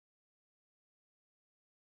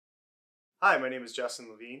Hi, my name is Justin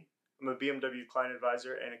Levine. I'm a BMW client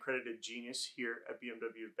advisor and accredited genius here at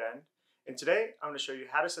BMW Bend. And today I'm going to show you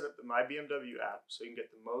how to set up the My BMW app so you can get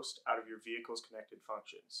the most out of your vehicle's connected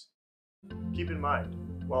functions. Keep in mind,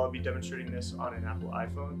 while I'll be demonstrating this on an Apple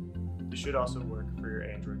iPhone, this should also work for your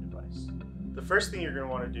Android device. The first thing you're going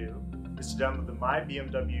to want to do is to download the My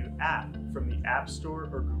BMW app from the App Store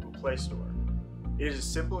or Google Play Store. It is as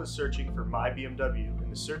simple as searching for My BMW in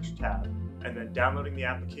the search tab and then downloading the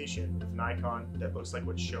application with an icon that looks like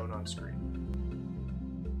what's shown on screen.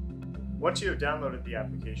 Once you have downloaded the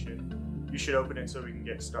application, you should open it so we can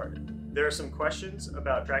get started. There are some questions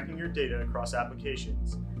about tracking your data across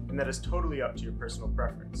applications, and that is totally up to your personal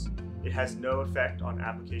preference. It has no effect on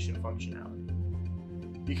application functionality.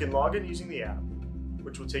 You can log in using the app,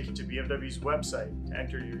 which will take you to BMW's website to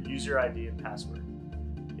enter your user ID and password.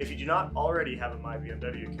 If you do not already have a My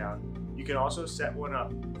BMW account, you can also set one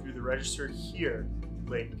up through the Register Here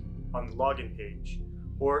link on the login page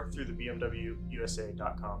or through the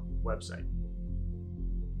BMWUSA.com website.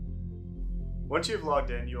 Once you have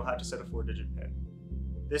logged in, you'll have to set a 4-digit PIN.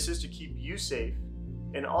 This is to keep you safe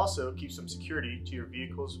and also keep some security to your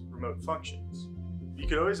vehicle's remote functions. You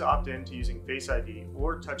could always opt in to using Face ID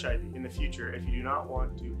or Touch ID in the future if you do not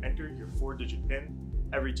want to enter your 4-digit PIN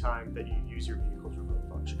every time that you use your vehicle's remote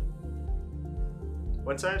function.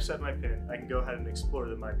 Once I have set my PIN, I can go ahead and explore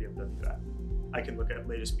the My BMW app. I can look at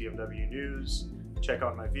latest BMW news, check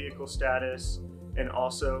on my vehicle status, and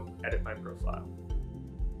also edit my profile.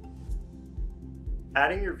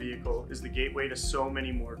 Adding your vehicle is the gateway to so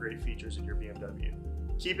many more great features in your BMW.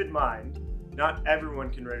 Keep in mind, not everyone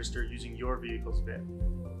can register using your vehicle's VIN.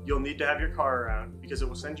 You'll need to have your car around because it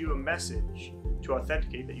will send you a message to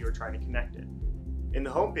authenticate that you are trying to connect it. In the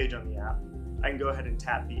home page on the app, I can go ahead and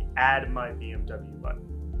tap the Add My BMW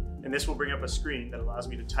button, and this will bring up a screen that allows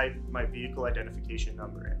me to type my vehicle identification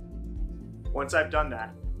number in. Once I've done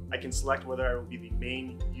that, I can select whether I will be the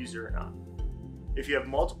main user or not. If you have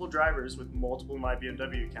multiple drivers with multiple My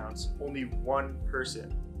BMW accounts, only one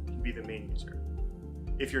person can be the main user.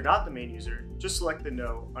 If you're not the main user, just select the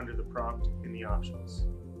No under the prompt in the options.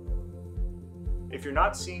 If you're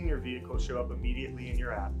not seeing your vehicle show up immediately in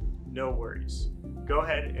your app, no worries. Go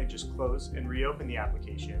ahead and just close and reopen the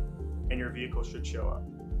application, and your vehicle should show up.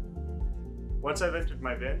 Once I've entered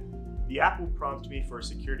my VIN, the app will prompt me for a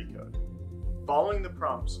security code. Following the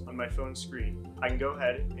prompts on my phone screen, I can go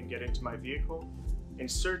ahead and get into my vehicle and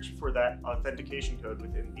search for that authentication code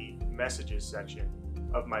within the Messages section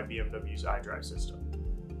of my BMW's iDrive system.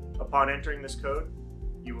 Upon entering this code,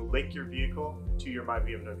 you will link your vehicle to your My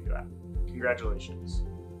BMW app. Congratulations.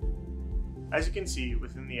 As you can see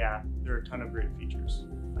within the app, there are a ton of great features.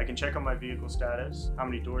 I can check on my vehicle status, how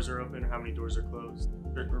many doors are open, how many doors are closed,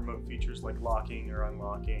 certain remote features like locking or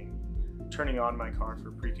unlocking, turning on my car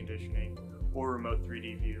for preconditioning, or remote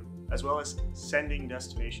 3D view, as well as sending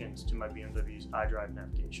destinations to my BMW's iDrive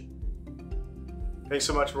navigation. Thanks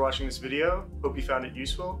so much for watching this video. Hope you found it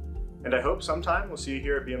useful, and I hope sometime we'll see you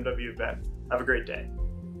here at BMW Bend. Have a great day.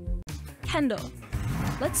 Kendall,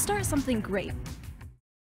 let's start something great.